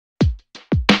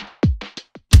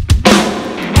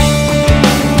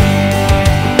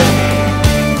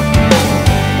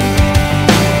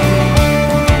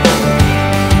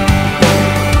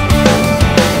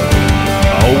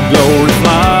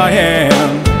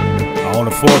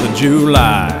4th of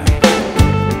July.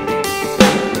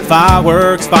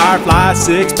 Fireworks, fireflies,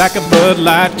 6-pack of Bud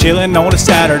Light, chilling on a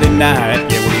Saturday night.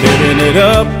 Yeah, we're living it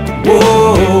up,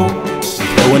 whoa,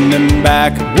 throwing them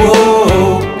back,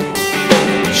 whoa.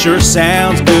 Sure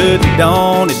sounds good, it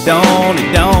don't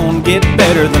get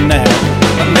better than that.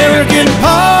 American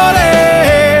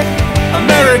party,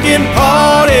 American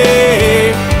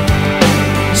party.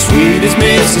 Sweet as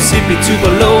Mississippi,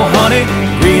 Tupelo honey,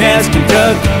 green as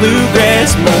Kentucky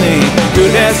bluegrass money,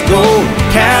 good as gold,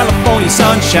 California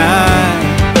sunshine,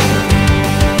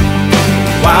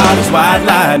 wild as white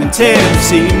light and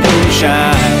Tennessee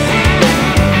moonshine.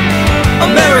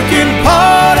 American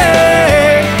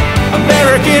party,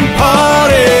 American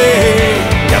party.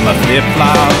 Got my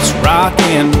flip-flops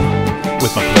rocking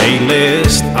with my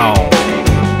playlist on.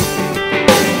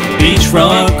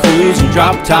 Beachfront cruising,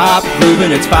 drop top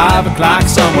grooving. It's 5 o'clock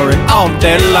somewhere and all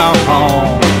day long.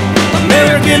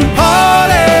 American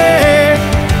party,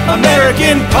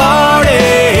 American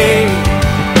party.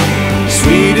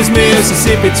 Sweet as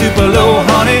Mississippi, Tupelo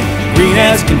honey, green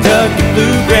as Kentucky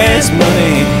bluegrass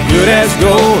money, good as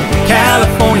gold,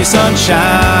 California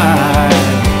sunshine,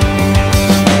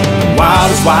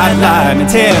 wild as white light and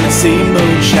Tennessee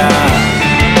moonshine.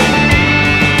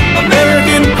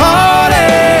 American party,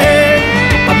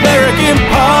 American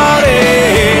party,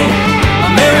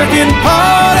 American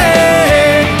party.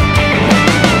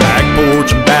 Back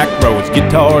porch and back roads,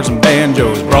 guitars and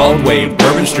banjos, Broadway,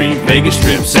 Bourbon Street, Vegas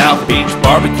Strip, South Beach,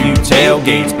 barbecue,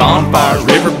 tailgates, bonfires,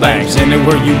 riverbanks,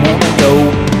 anywhere you want to go,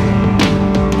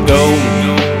 go.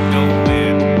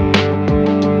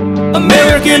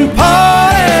 American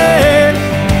party,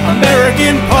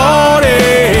 American party,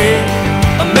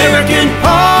 American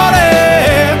party,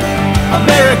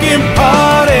 American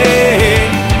party.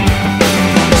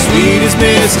 Sweet as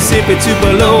Mississippi,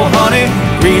 Tupelo honey,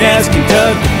 green as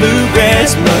Kentucky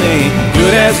bluegrass money,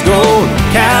 good as gold,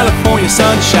 California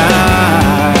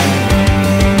sunshine,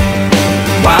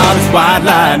 wild as white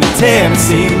light and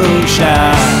Tennessee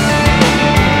moonshine.